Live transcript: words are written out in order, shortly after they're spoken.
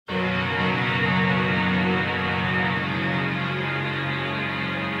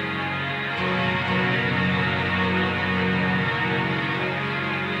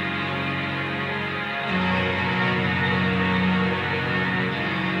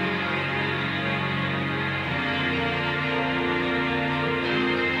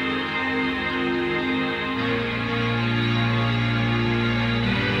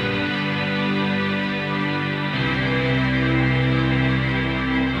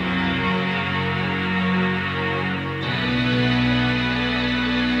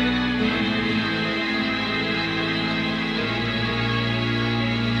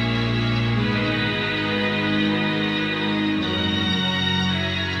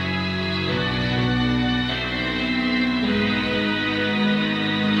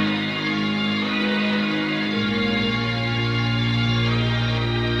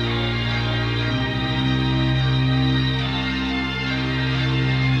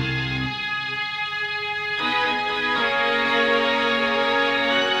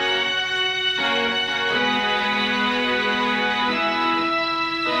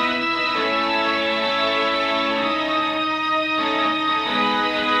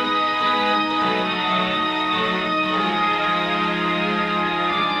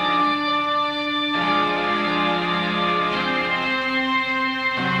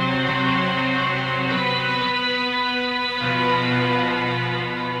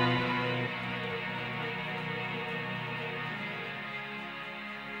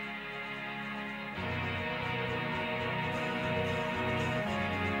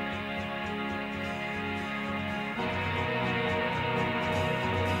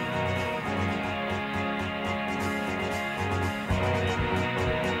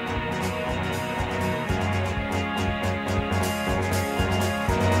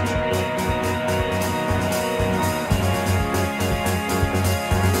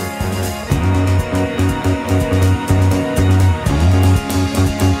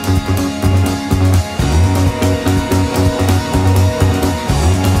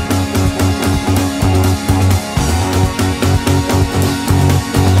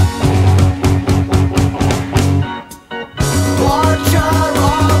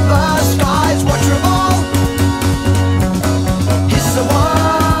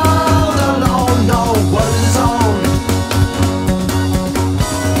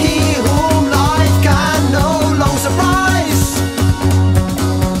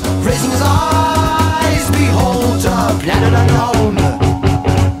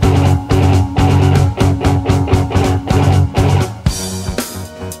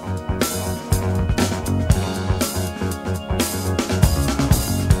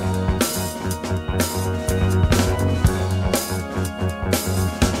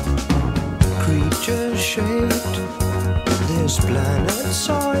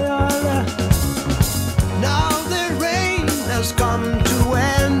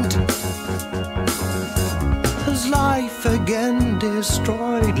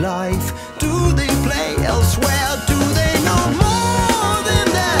destroyed life? Do they play elsewhere? Do they know more than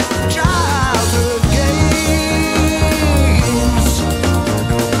their childhood games?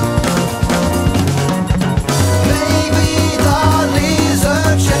 Maybe the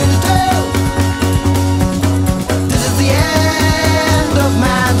lizard shed his tail. This is the end of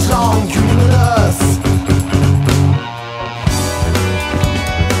man's long union with earth.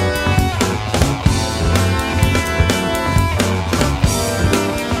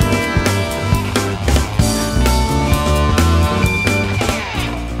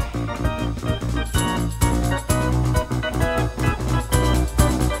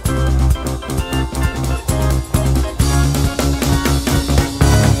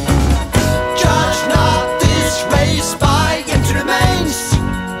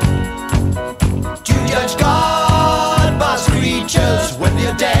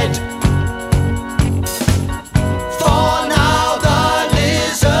 Dead. For now the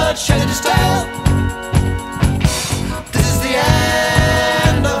lizard shedded his tail. This is the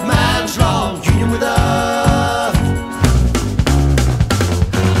end of man's long union with earth.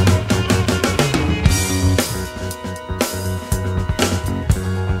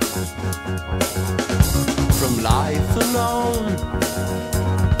 From life alone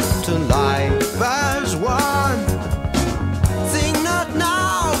to life as one,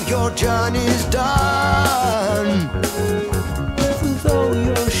 your journey's done. For though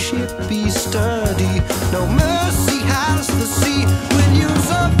your ship be sturdy, no mercy has the sea. Will you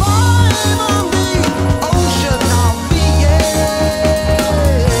survive on the ocean of being?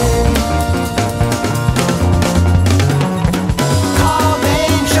 Come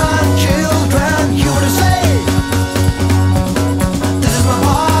ancient children, you want to say, this is my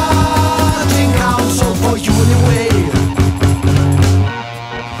parting counsel for you anyway.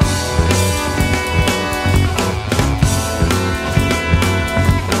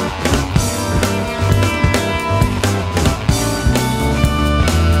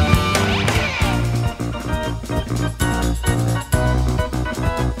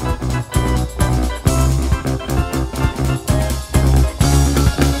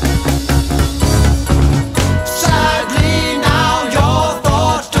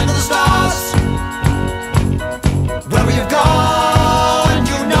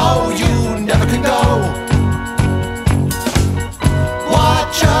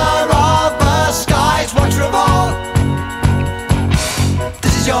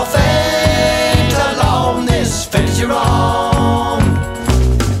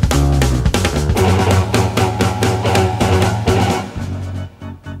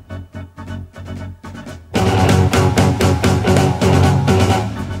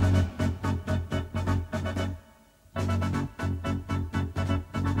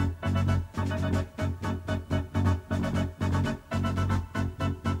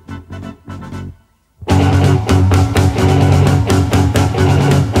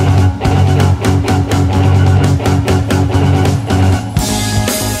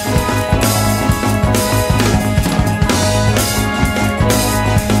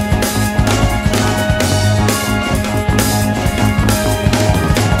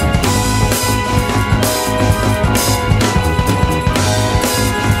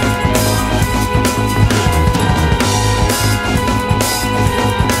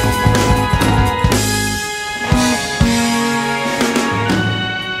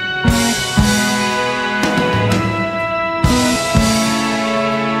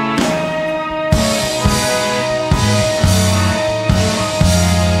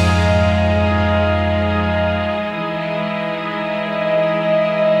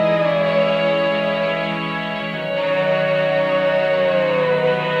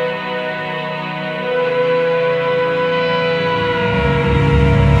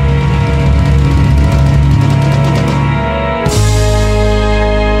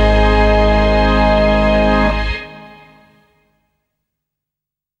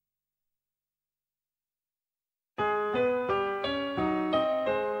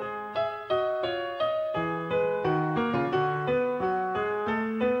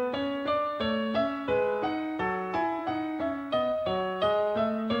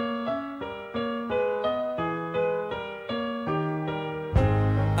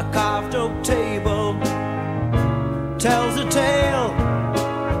 carved oak table tells a tale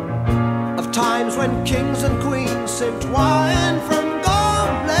of times when kings and queens sipped wine from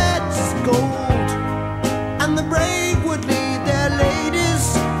goblets gold, and the brave would lead their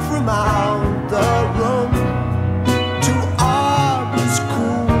ladies from out the room to arms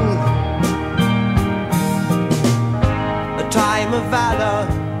cool. A time of valor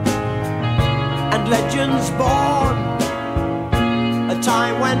and legends born,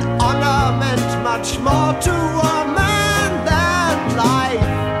 time when honor meant much more to a man than life,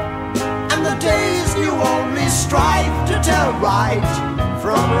 and the days knew only strife to tell right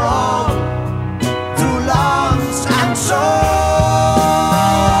from wrong through lance and sword.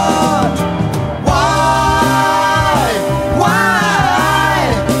 Why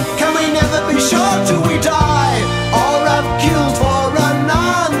can we never be sure till we die, or have killed for an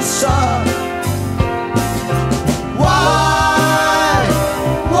answer? Why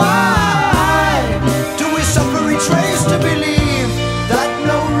do we suffer each race to believe that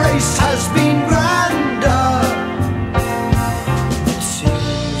no race has been grander? It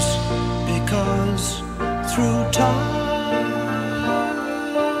seems because through time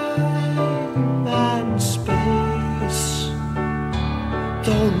and space,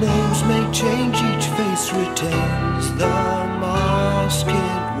 though names may change, each face retains the masked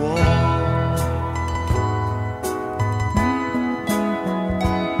wall.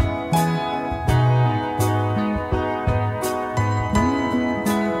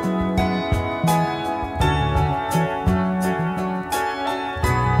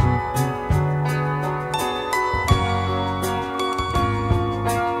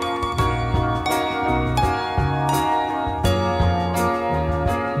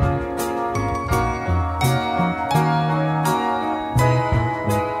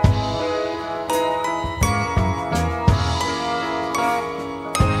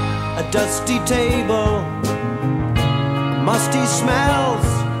 Dusty table, musty smells,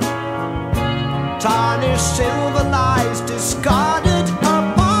 tarnished silver lies discarded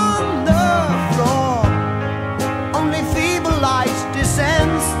upon the floor. Only feeble light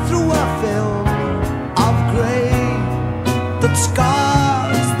descends through a film of grey that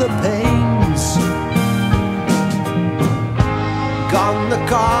scars the panes. Gone the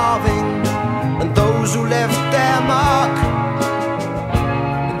carving and those who left their mark,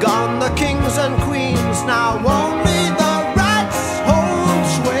 gone the kings and queens, now only the rats hold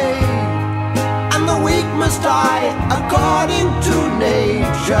sway, and the weak must die according to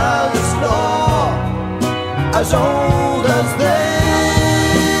nature's law, as old as they.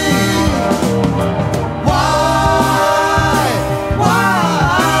 Why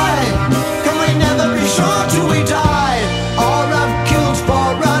can we never be sure till we die, or have killed for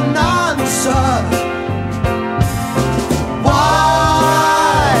an answer?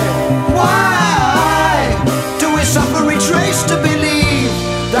 Suffer each race to believe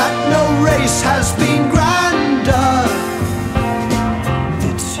that no race has been grander.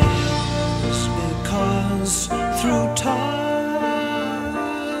 It seems because through time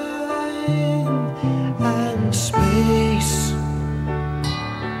and space,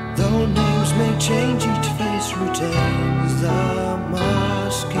 though names may change, each face retains the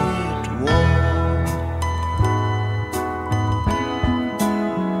masked wall.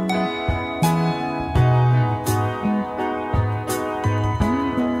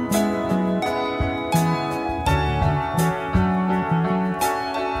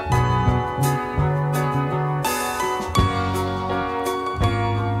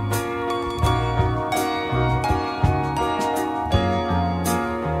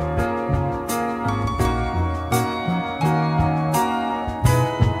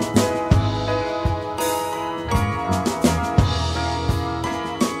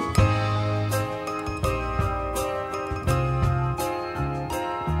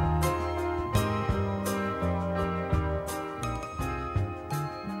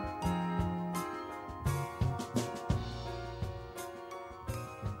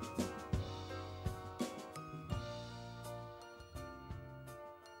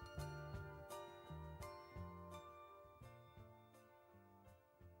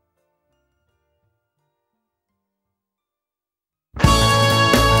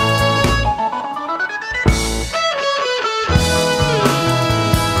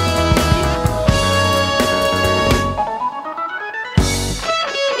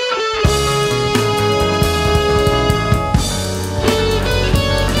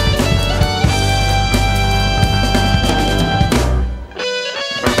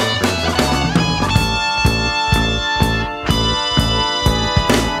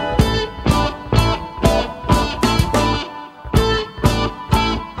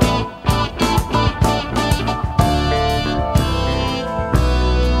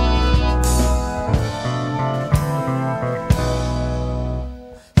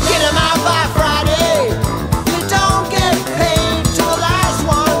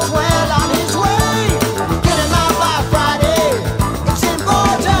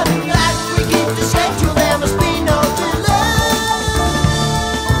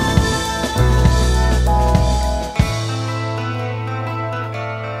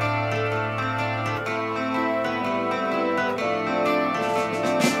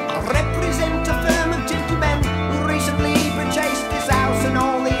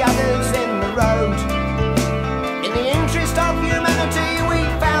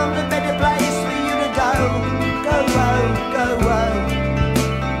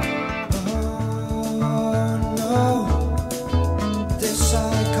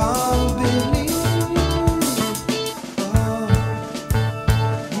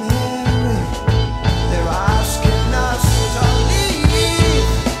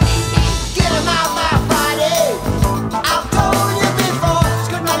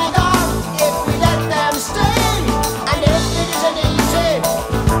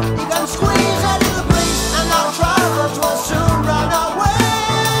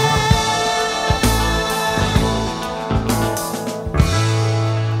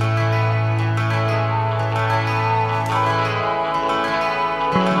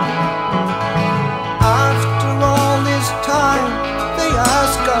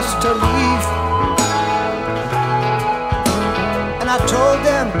 us to leave. And I told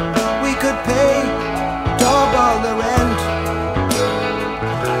them we could pay double the rent.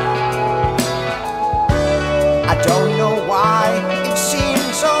 I don't know why it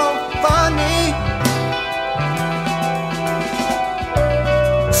seems so funny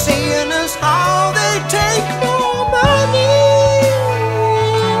seeing us how they take more money.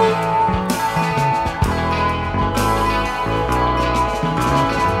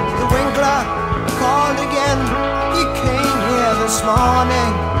 The Winkler called again. He came here this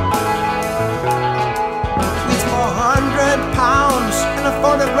morning with £400 and a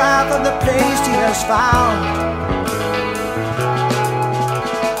photograph of the place he has found.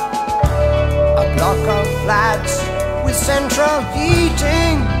 A block of flats with central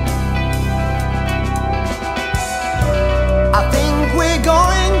heating. I think we're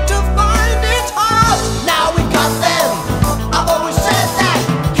going to find it hard. Now we got them. I've always said that.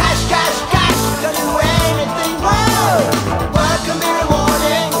 Cash, cash, cash. Don't do anything wrong. Work can be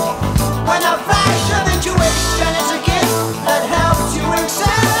rewarding when a flash of intuition is a gift that helps you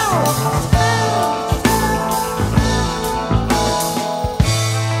excel.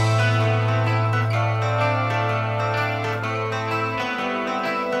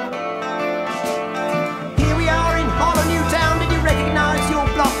 Here we are in Hollow New Town. Did you recognize your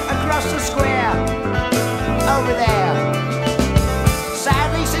block across the square? Over there.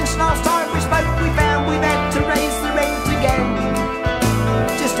 Sadly, since last time we spoke, we found we've had to raise the rent again.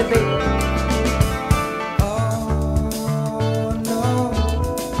 Just a bit. Oh no,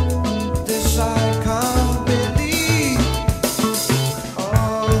 this I can't believe.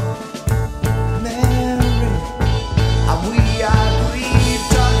 Oh, Mary, and we agreed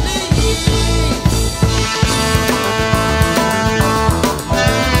to leave.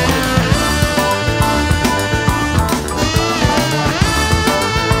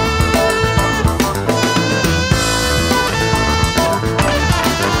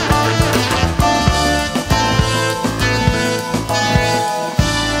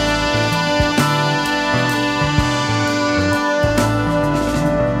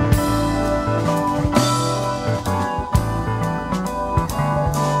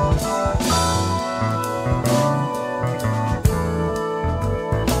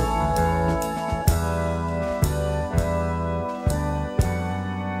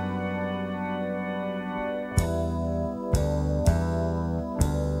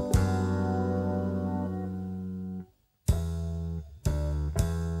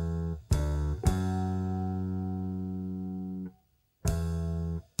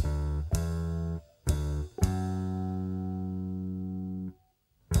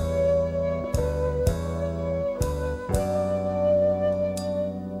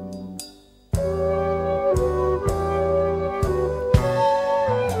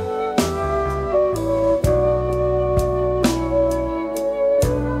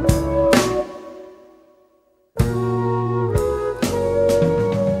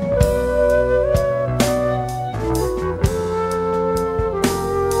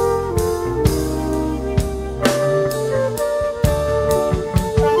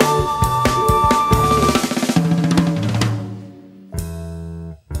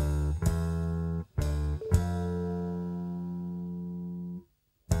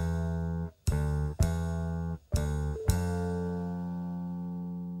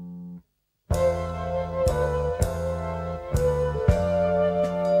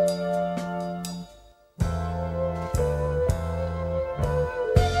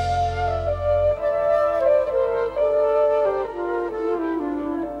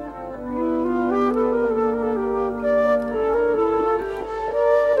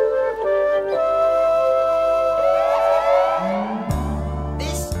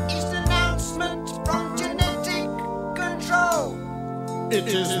 It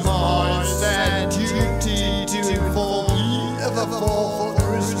is my sad duty to forgive for the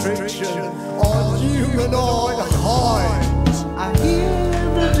restriction on humanoid height. I hear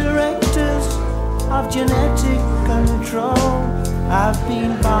the directors of genetic control have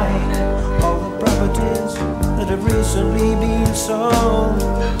been buying all the properties that have recently been sold,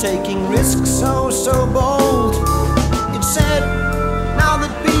 taking risks so bold. It's said now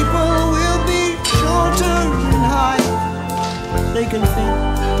that people will be shorter in height. They can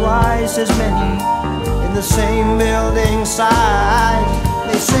fit twice as many in the same building site.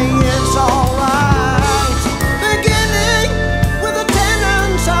 They say it's alright, beginning with the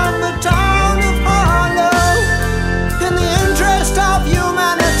tenants of the town of Harlow. In the interest of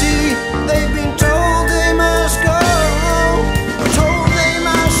humanity, they've been told they must go. Told they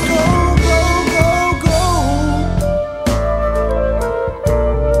must go, go, go, go.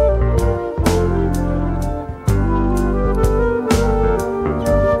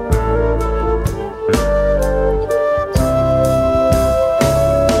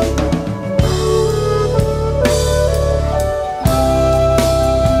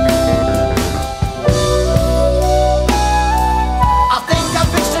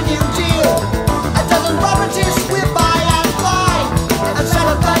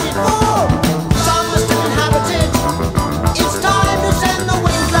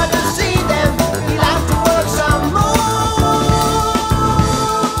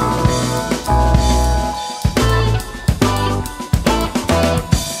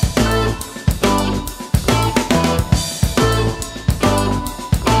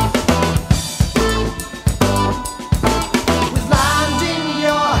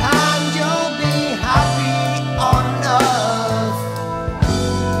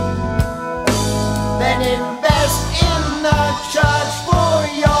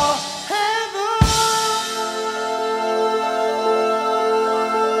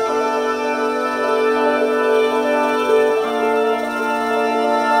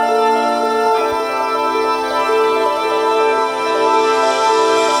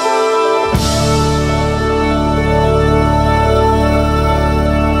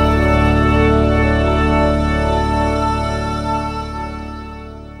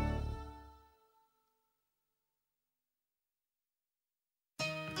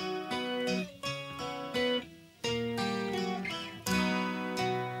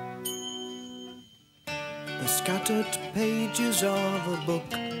 scattered pages of a book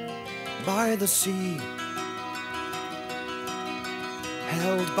by the sea,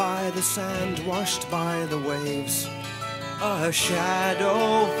 held by the sand, washed by the waves. A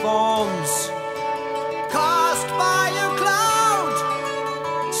shadow forms, cast by a cloud,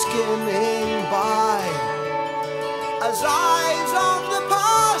 skimming by as eyes of the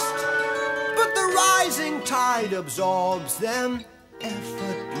past, but the rising tide absorbs them,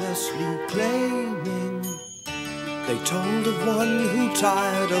 effortlessly claiming. They told of one who,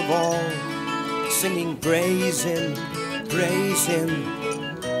 tired of all, singing praise him, praise him.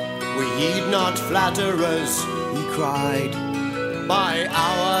 We heed not flatterers, he cried, by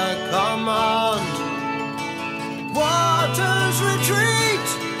our command. Waters retreat,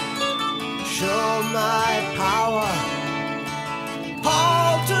 show my power,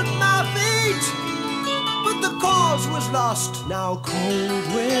 halted my feet, but the cause was lost, now cold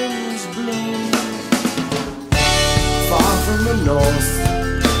winds blow. Far from the north,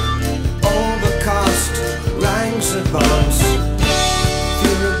 overcast, ranks advance,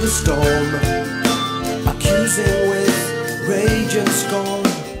 fear of the storm, accusing with rage and scorn.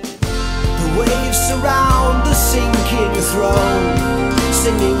 The waves surround the sinking throne,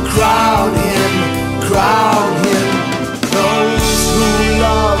 singing, crown him, those who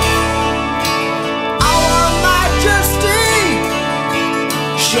love our majesty,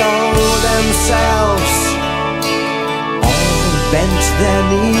 show themselves, all bent their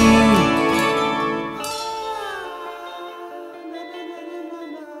knee.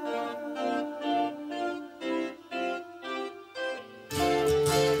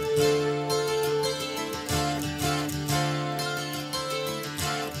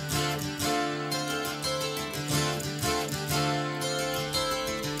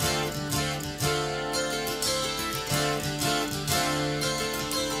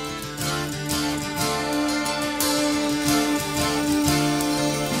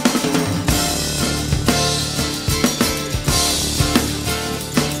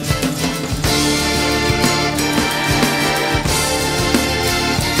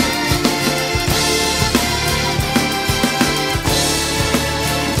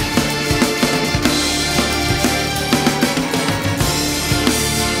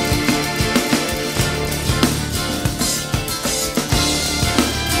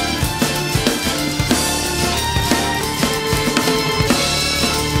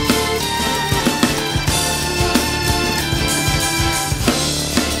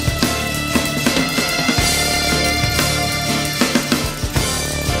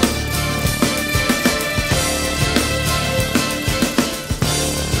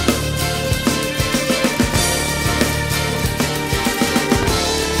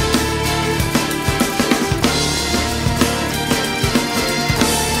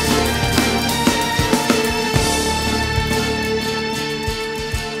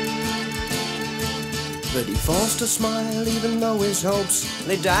 But he forced a smile even though his hopes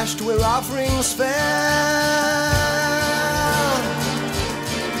they dashed where offerings fell.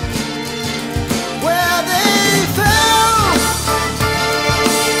 Where they fell.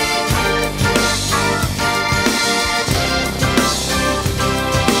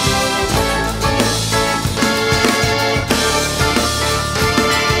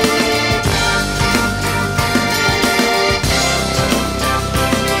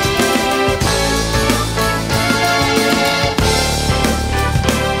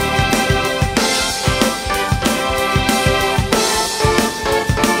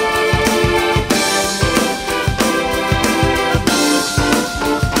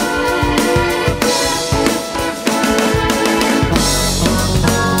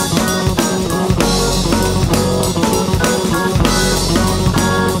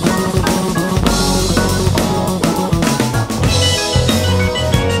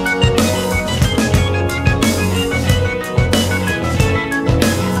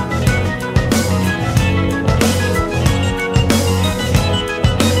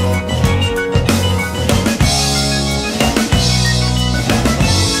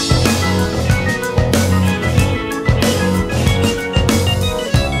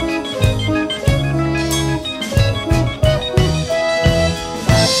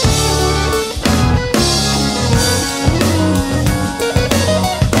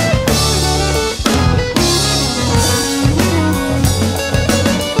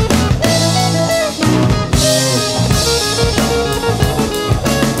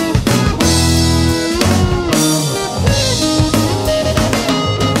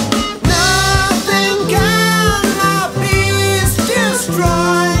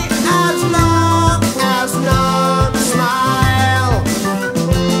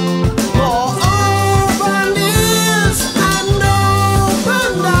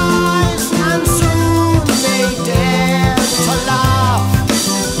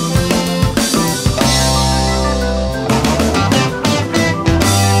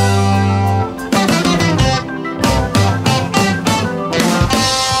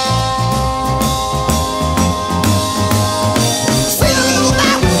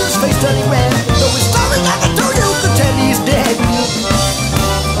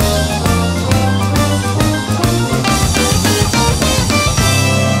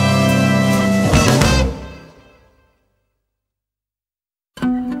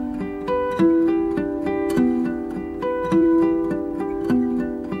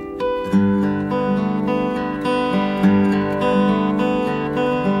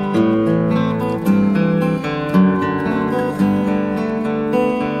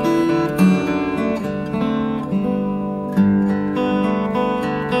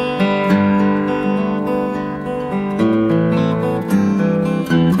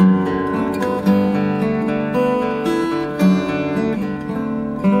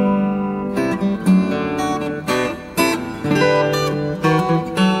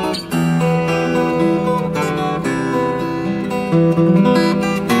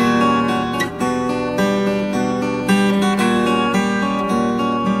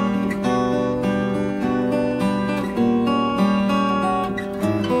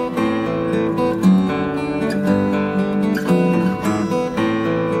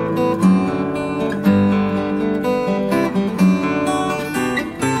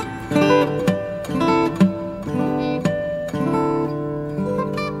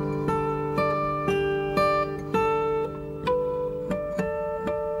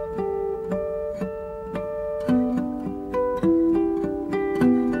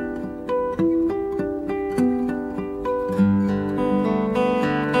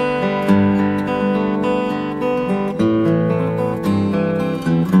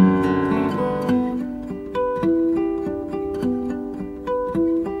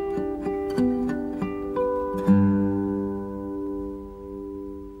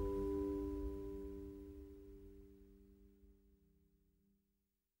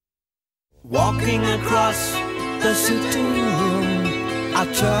 across the sitting room. I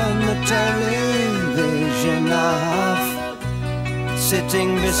turn the television off.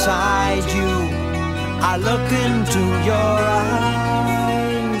 Sitting beside you, I look into your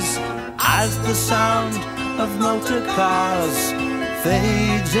eyes as the sound of motor cars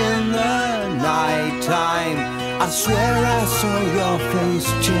fades in the night time. I swear I saw your face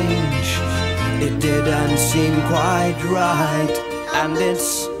change. It didn't seem quite right. And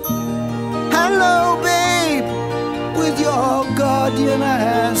it's hello babe, with your guardian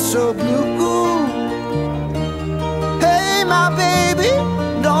hair so blue. Hey my baby,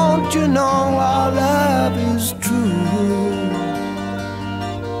 don't you know our love is true?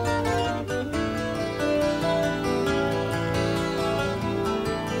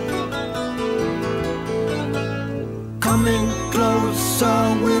 Coming closer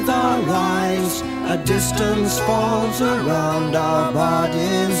with our eyes, a distance falls around our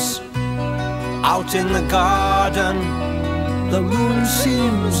bodies. Out in the garden, the moon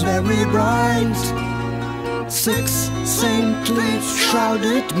seems very bright. 6 saintly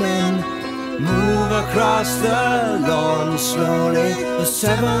shrouded men move across the lawn slowly. The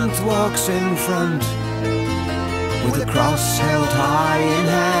 7th walks in front with a cross held high in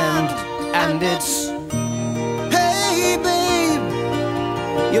hand. And it's, hey babe,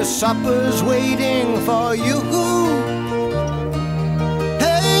 your supper's waiting for you.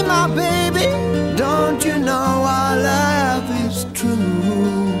 Hey my baby, don't you know our love is true?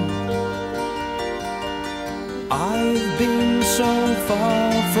 I've been so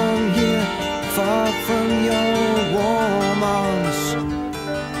far from here, far from your warm arms.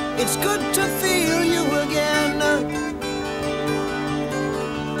 It's good to feel you again.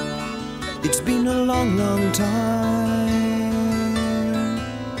 It's been a long, long time.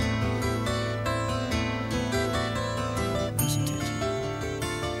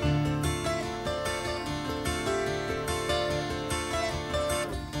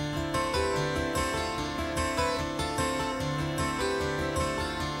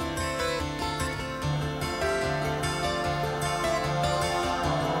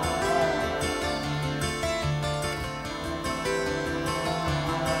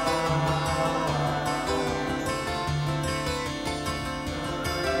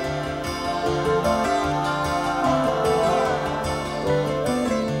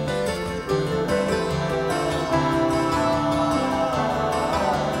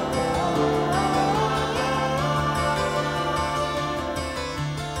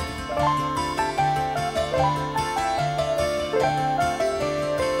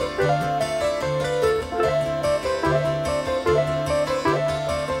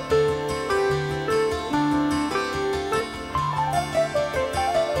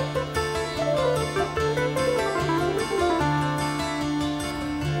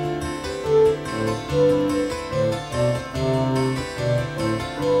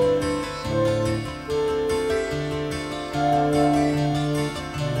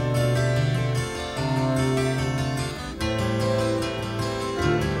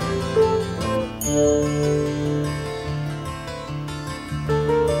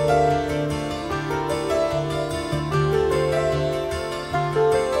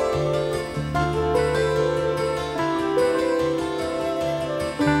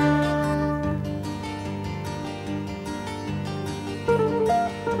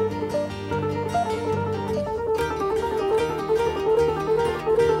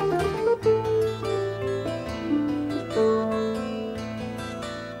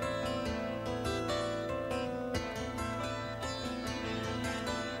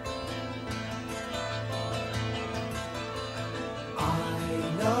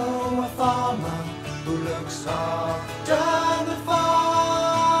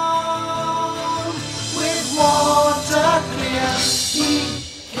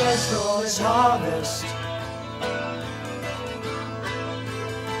 Harvest.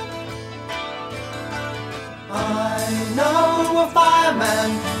 I know a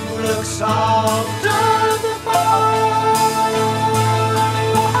fireman who looks after the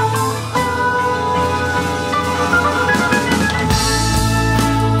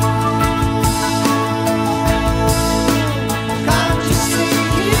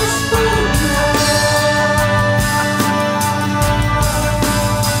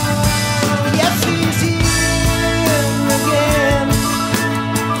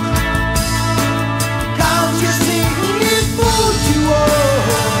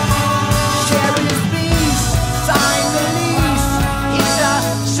Share his beat.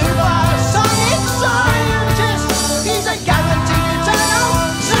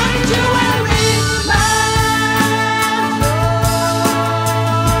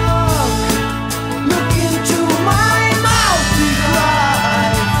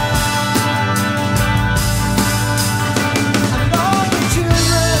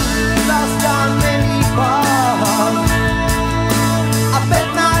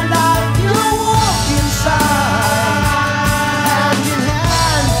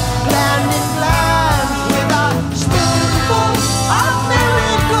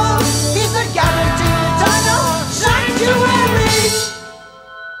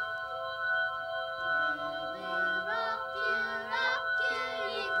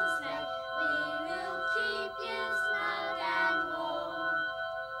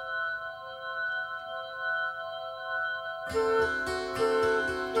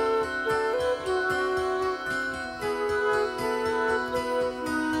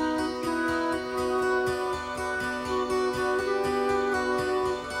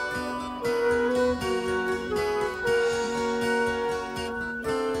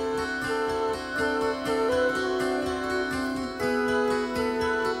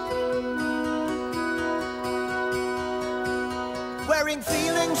 wearing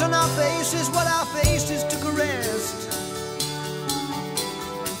feelings on our faces, what our faces took a rest.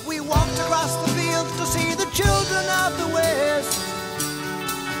 We walked across the fields to see the children of the West.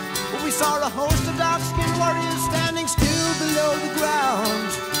 We saw a host of dark-skinned warriors standing still below the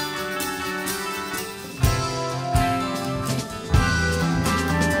ground.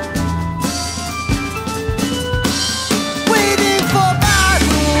 Waiting for battle.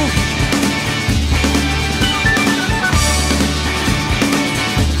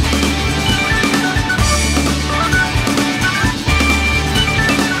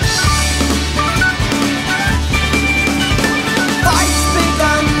 Fights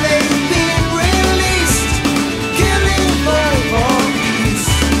begun, they've been released, killing for peace.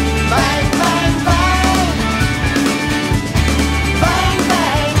 Bang, bang, bang. Bang,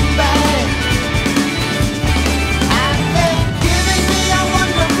 bang, bang. And they're giving me a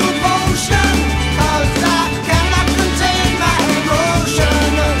wonderful potion, 'cause I cannot contain my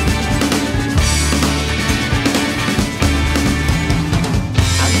emotion.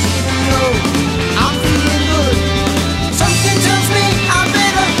 And even though I'm feeling good, something tells me I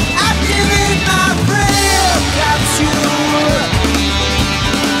better activate my prayer capsule.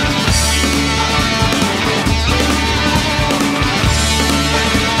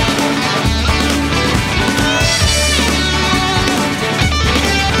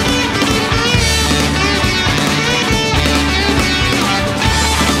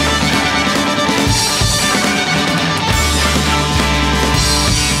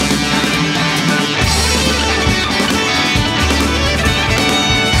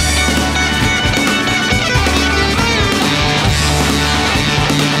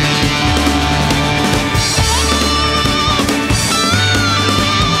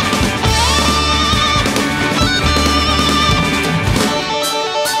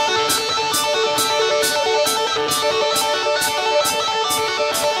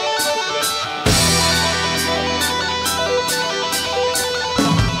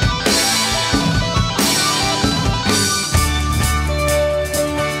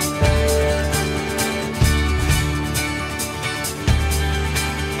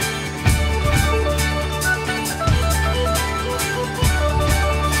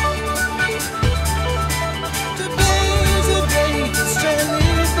 Today's a day to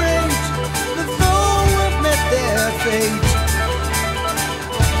celebrate the foe have met their fate.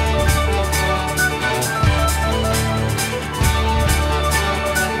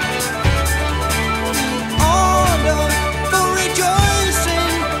 Order for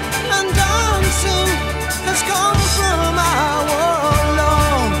rejoicing and dancing has come from our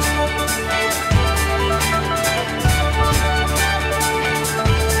warlord.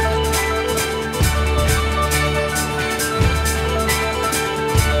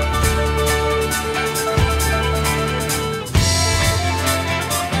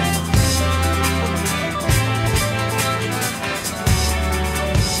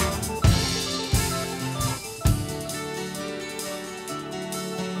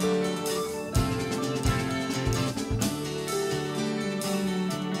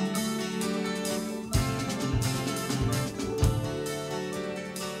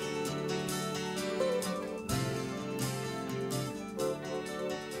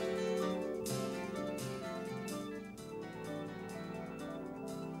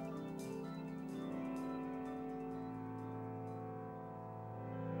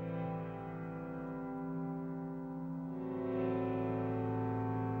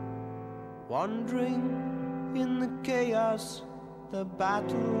 Wandering in the chaos the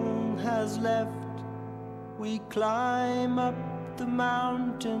battle has left, we climb up the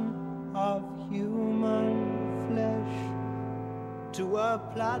mountain of human flesh to a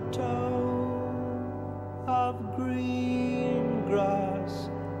plateau of green grass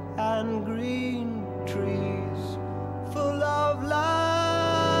and green trees full of life.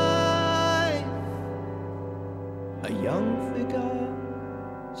 A young figure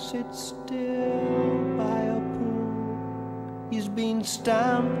sits still by a pool. He's been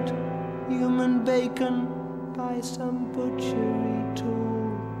stamped human bacon by some butchery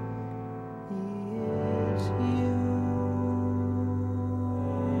tool. He is you.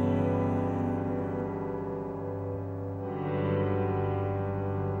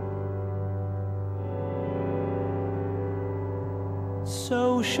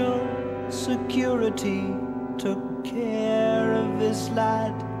 Social security took care of this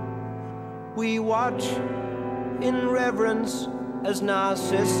lad. We watch in reverence as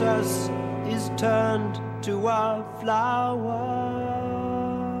Narcissus is turned to a flower.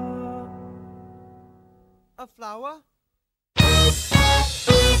 A flower?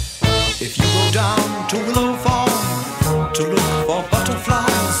 If you go down to Willow Farm to look for butterflies,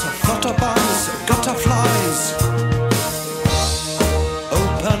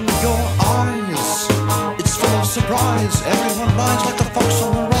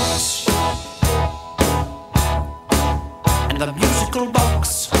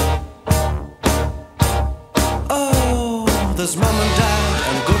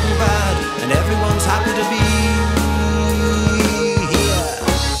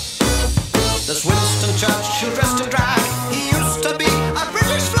 church, you're dressed in drag. He used to be a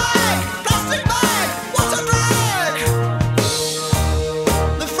British flag. Plastic bag, what a drag.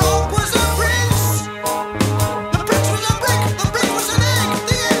 The frog was a prince. The prince was a brick. The brick was an egg.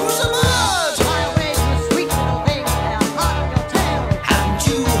 The egg was a bird. My way was sweet little thing, and part of your tail. And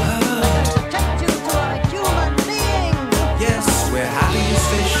you heard, Protect you to a human being. yes, we're happy as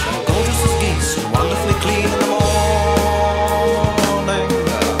fish, gorgeous as geese, wonderfully clean in the morning.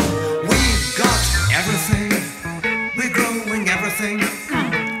 We've got everything, we're growing everything.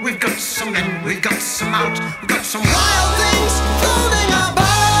 We've got some in, we've got some out, we've got some wild things floating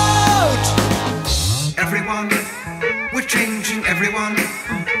about. Everyone, we're changing everyone.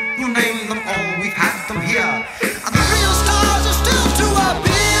 You name them all, we've had them here. And the real stars are still to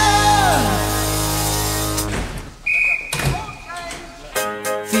appear.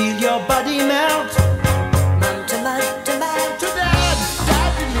 Feel your body melt. Man to man to man. To dad,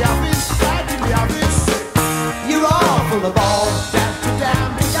 dad in the office, dad in the office. You're all full of all. Dad to dad.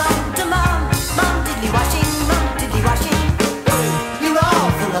 Dum to mum. Mum diddly washing, mum diddly washing. You're all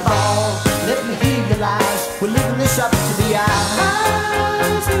full of all. Let me hear your lies. We're living this up to the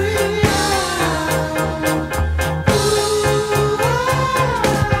eyes.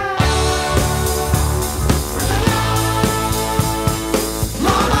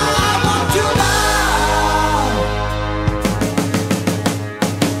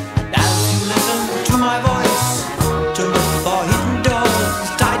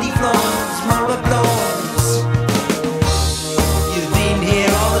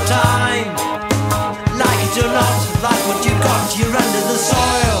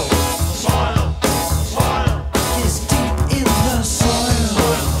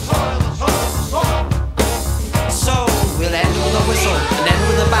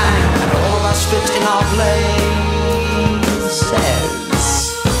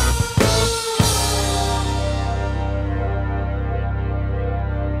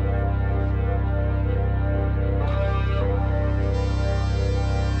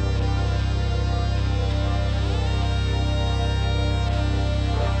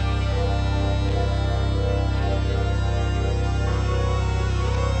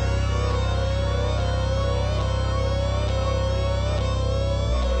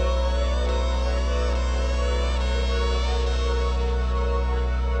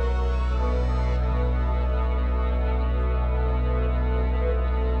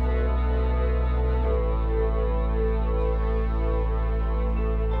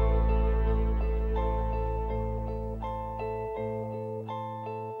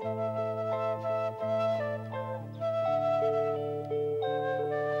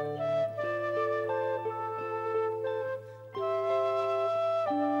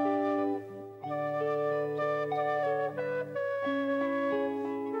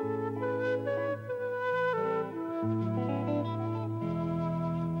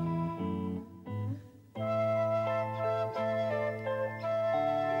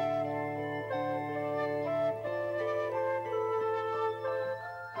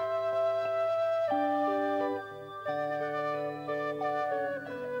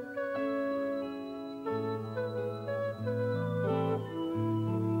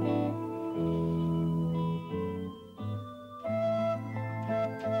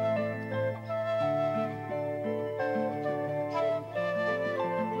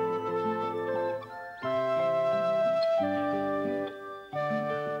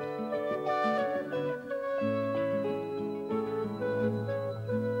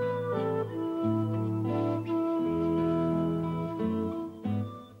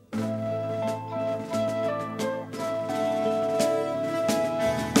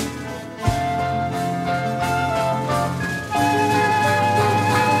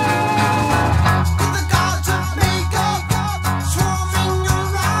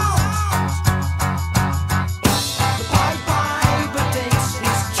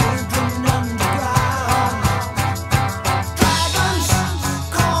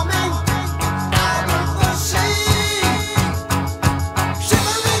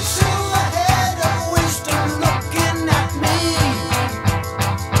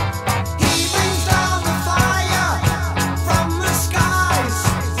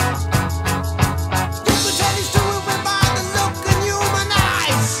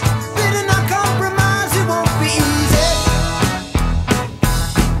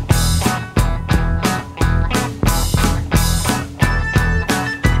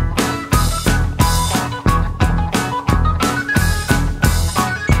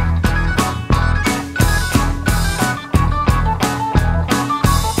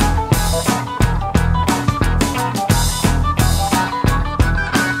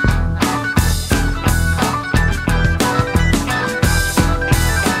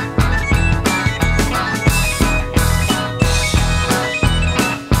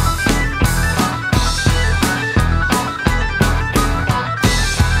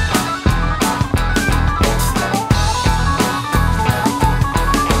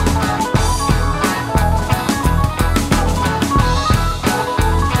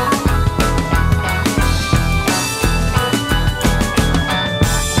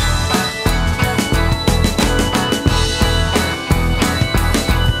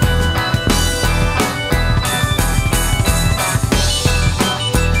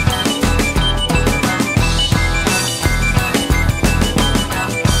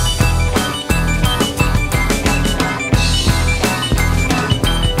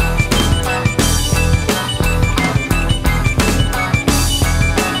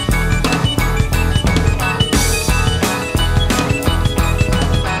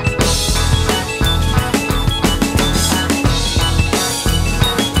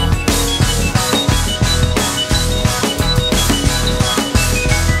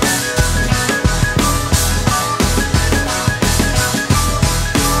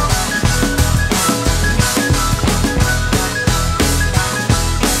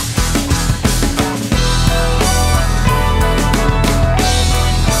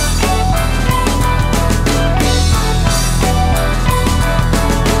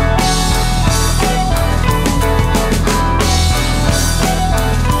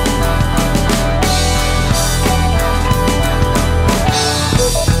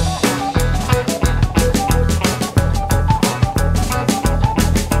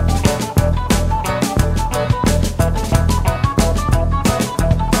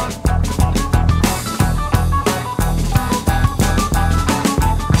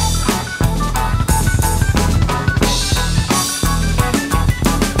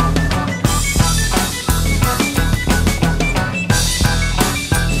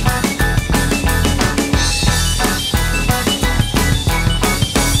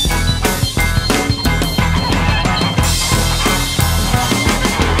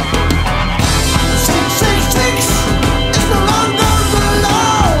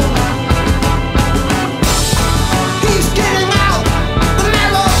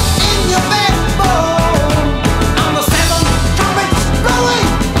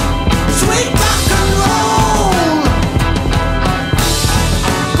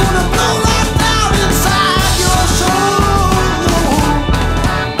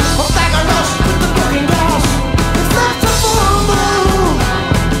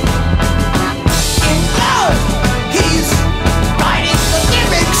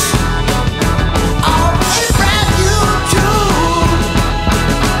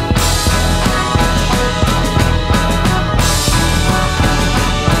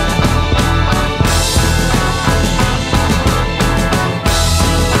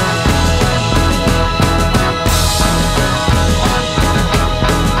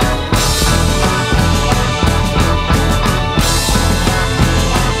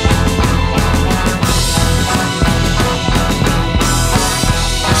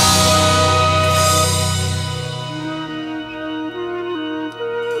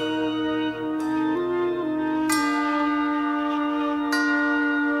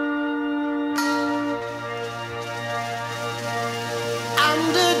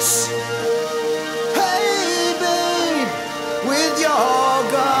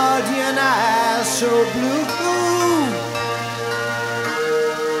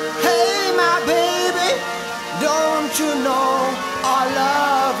 don't you know our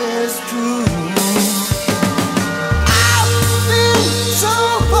love is true? I've been so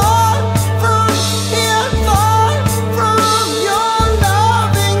far from here, far from your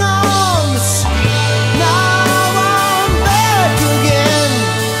loving arms. Now I'm back again.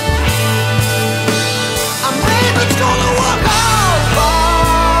 Maybe it's gonna work out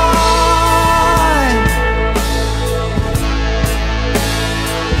fine.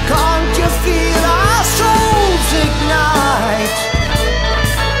 Can't you feel